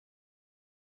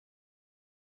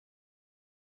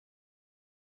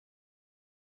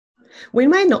We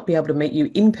may not be able to meet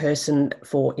you in person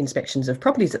for inspections of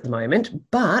properties at the moment,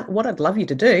 but what I'd love you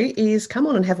to do is come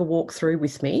on and have a walk through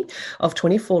with me of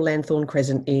 24 Lanthorn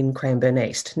Crescent in Cranbourne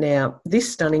East. Now,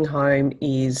 this stunning home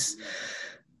is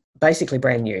basically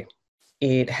brand new.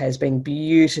 It has been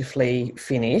beautifully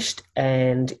finished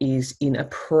and is in a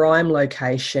prime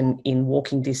location in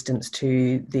walking distance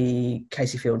to the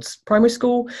Casey Fields Primary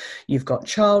School. You've got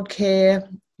childcare.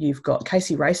 You've got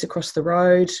Casey Race across the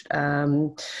road,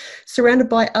 surrounded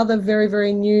by other very,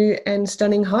 very new and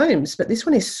stunning homes. But this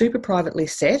one is super privately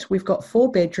set. We've got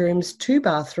 4 bedrooms, 2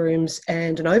 bathrooms,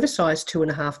 and an oversized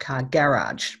 2.5 car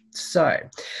garage. So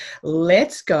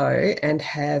let's go and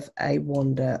have a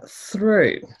wander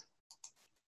through.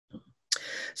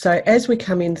 So as we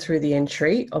come in through the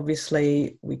entry,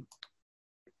 obviously we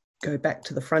go back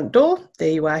to the front door. There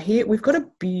you are here. We've got a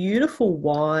beautiful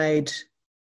wide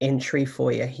entry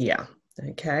for you here.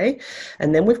 Okay,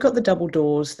 and then we've got the double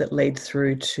doors that lead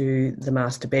through to the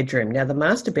master bedroom. Now, the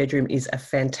master bedroom is a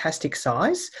fantastic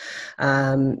size.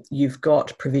 You've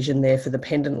got provision there for the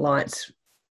pendant lights,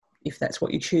 if that's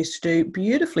what you choose to do.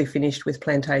 Beautifully finished with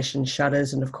plantation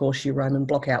shutters and, of course, your Roman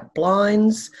block-out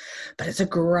blinds. But it's a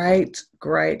great,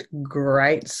 great,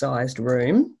 great sized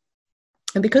room.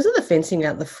 And because of the fencing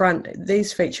out the front,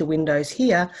 these feature windows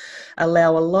here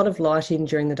allow a lot of light in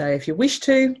during the day if you wish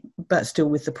to, but still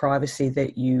with the privacy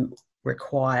that you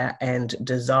require and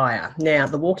desire. Now,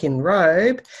 the walk-in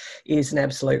robe is an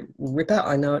absolute ripper.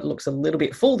 I know it looks a little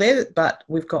bit full there, but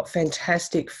we've got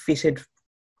fantastic fitted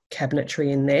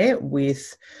cabinetry in there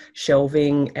with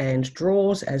shelving and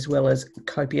drawers, as well as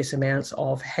copious amounts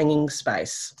of hanging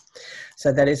space.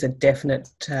 So that is a definite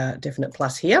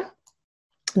plus here.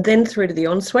 Then through to the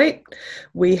ensuite,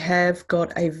 we have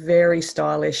got a very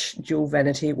stylish dual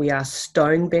vanity. We are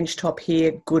stone bench top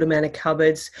here, good amount of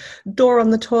cupboards, door on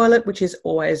the toilet, which is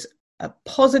always a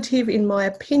positive in my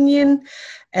opinion.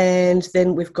 And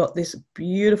then we've got this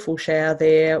beautiful shower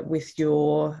there with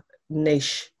your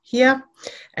niche here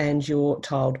and your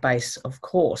tiled base, of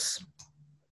course.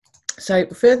 So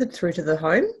further through to the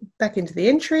home, back into the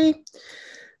entry.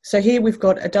 So here we've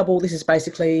got a double, this is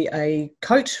basically a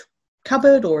coat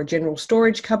cupboard or a general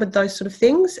storage cupboard, those sort of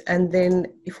things. And then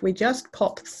if we just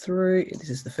pop through, this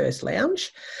is the first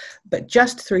lounge, but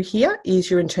just through here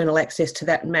is your internal access to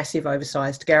that massive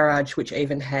oversized garage, which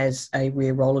even has a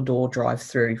rear roller door drive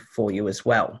through for you as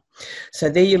well. So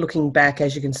there you're looking back,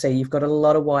 as you can see, you've got a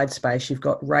lot of wide space, you've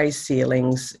got raised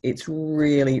ceilings. It's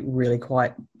really, really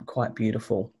quite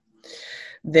beautiful.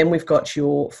 Then we've got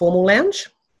your formal lounge.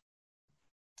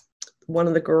 One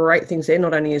of the great things there,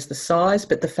 not only is the size,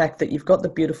 but the fact that you've got the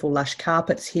beautiful lush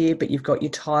carpets here, but you've got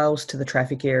your tiles to the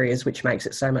traffic areas, which makes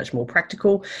it so much more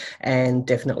practical and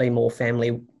definitely more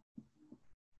family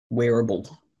wearable.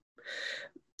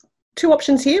 2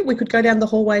 options here. We could go down the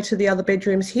hallway to the other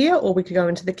bedrooms here, or we could go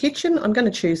into the kitchen. I'm going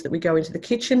to choose that we go into the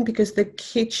kitchen because the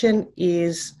kitchen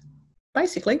is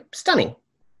basically stunning.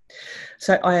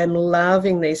 So I am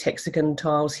loving these hexagon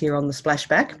tiles here on the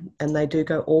splashback, and they do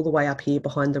go all the way up here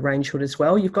behind the range hood as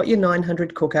well. You've got your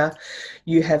 900 cooker.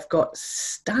 You have got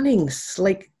stunning,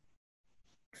 sleek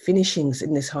finishings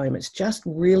in this home. It's just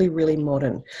really, really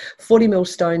modern. 40mm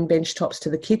stone bench tops to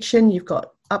the kitchen. You've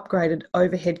got upgraded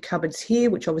overhead cupboards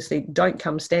here, which obviously don't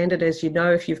come standard, as you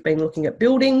know, if you've been looking at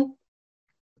building.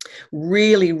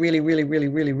 Really, really, really, really,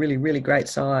 really, really, really great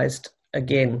sized.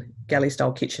 Again, galley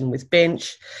style kitchen with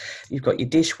bench. You've got your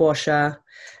dishwasher,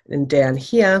 and down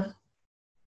here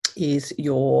is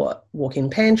your walk-in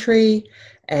pantry,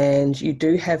 and you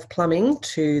do have plumbing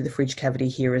to the fridge cavity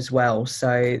here as well.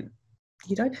 So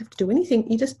you don't have to do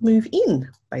anything, you just move in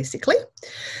basically.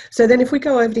 So then if we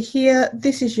go over to here,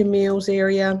 this is your meals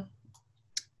area,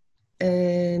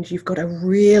 and you've got a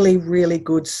really, really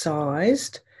good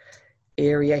sized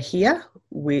area here,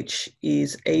 which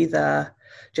is either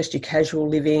just your casual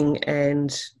living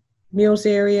and meals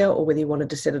area, or whether you wanted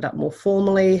to set it up more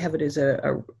formally, have it as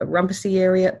a rumpusy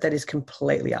area, that is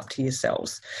completely up to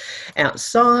yourselves.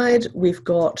 Outside, we've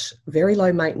got very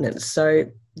low maintenance. So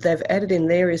they've added in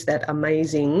there is that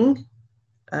amazing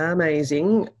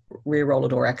rear roller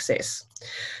door access.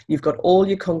 You've got all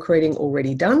your concreting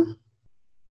already done.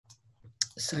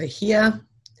 So here,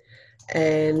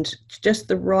 and just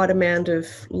the right amount of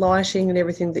lighting and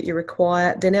everything that you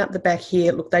require. Then out the back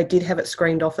here, look, they did have it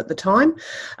screened off at the time,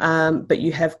 but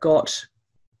you have got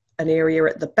an area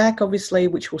at the back, obviously,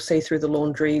 which we'll see through the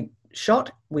laundry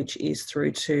shot, which is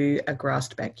through to a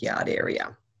grassed backyard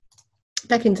area.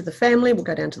 Back into the family, we'll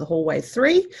go down to the hallway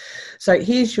 3. So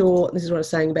here's this is what I was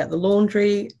saying about the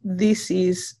laundry. This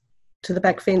is to the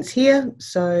back fence here.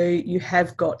 So you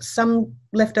have got some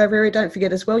leftover area. Don't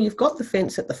forget as well, you've got the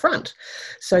fence at the front.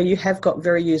 So you have got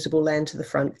very usable land to the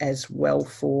front as well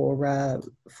for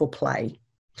play.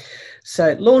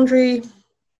 So laundry.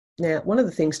 Now, one of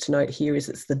the things to note here is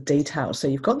it's the detail. So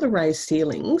you've got the raised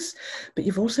ceilings, but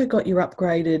you've also got your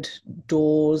upgraded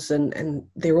doors, and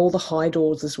they're all the high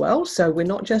doors as well. So we're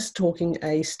not just talking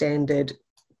a standard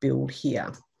build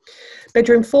here.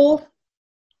 Bedroom 4.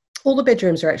 All the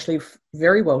bedrooms are actually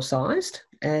very well sized,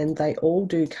 and they all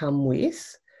do come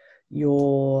with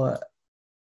your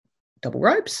double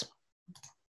robes.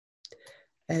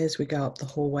 As we go up the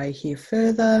hallway here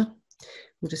further,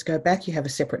 we'll just go back. You have a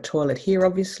separate toilet here,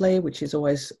 obviously, which is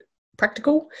always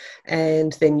practical.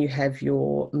 And then you have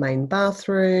your main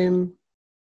bathroom.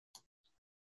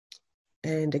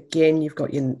 And again, you've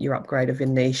got your upgrade of your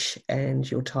niche and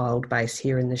your tiled base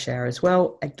here in the shower as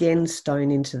well. Again,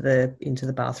 stone into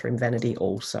the bathroom vanity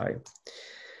also.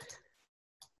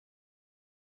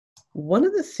 One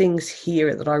of the things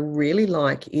here that I really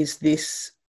like is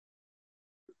this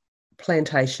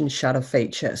plantation shutter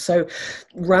feature. So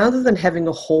rather than having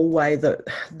a hallway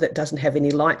that doesn't have any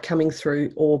light coming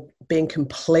through or being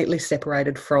completely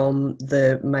separated from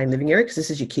the main living area, because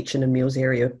this is your kitchen and meals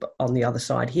area on the other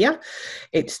side here,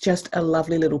 it's just a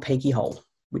lovely little peeky hole,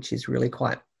 which is really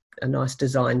quite a nice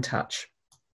design touch.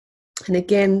 And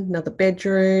again, another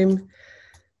bedroom.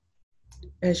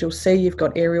 As you'll see, you've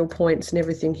got aerial points and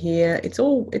everything here. It's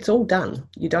all done.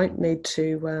 You don't need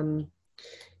to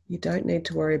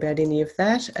worry about any of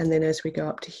that. And then as we go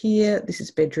up to here, this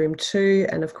is bedroom 2.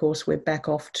 And of course, we're back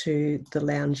off to the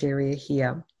lounge area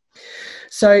here.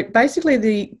 So basically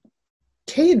the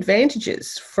key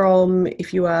advantages from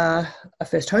if you are a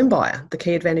first home buyer, the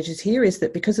key advantages here is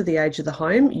that because of the age of the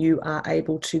home, you are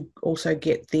able to also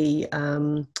get the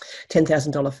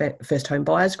 $10,000 first home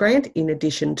buyers grant, in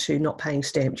addition to not paying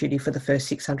stamp duty for the first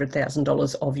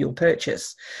 $600,000 of your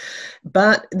purchase.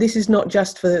 But this is not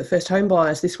just for first home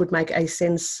buyers. This would make a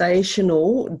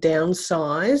sensational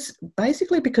downsize,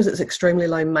 basically because it's extremely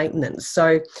low maintenance.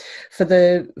 So for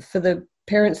the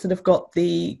parents that have got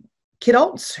the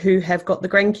kidults who have got the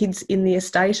grandkids in the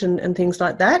estate and things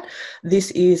like that,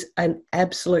 this is an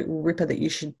absolute ripper that you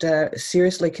should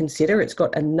seriously consider. It's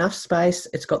got enough space,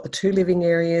 it's got the 2 living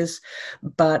areas,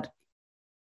 but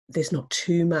there's not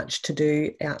too much to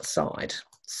do outside.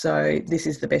 So this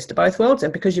is the best of both worlds.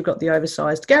 And because you've got the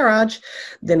oversized garage,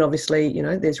 then obviously, you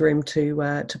know, there's room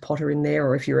to potter in there.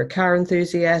 Or if you're a car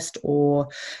enthusiast or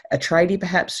a tradie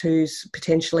perhaps who's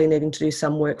potentially needing to do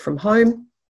some work from home,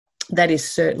 that is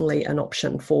certainly an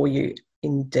option for you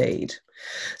indeed.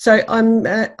 So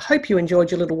I hope you enjoyed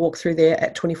your little walk through there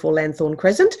at 24 Lanthorn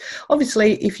Crescent.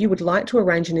 Obviously, if you would like to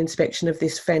arrange an inspection of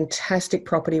this fantastic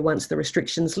property once the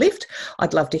restrictions lift,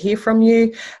 I'd love to hear from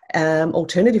you.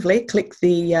 Alternatively, click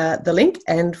the link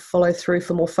and follow through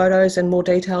for more photos and more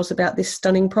details about this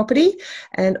stunning property.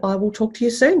 And I will talk to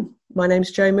you soon. My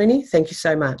name's Jo Mooney. Thank you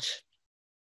so much.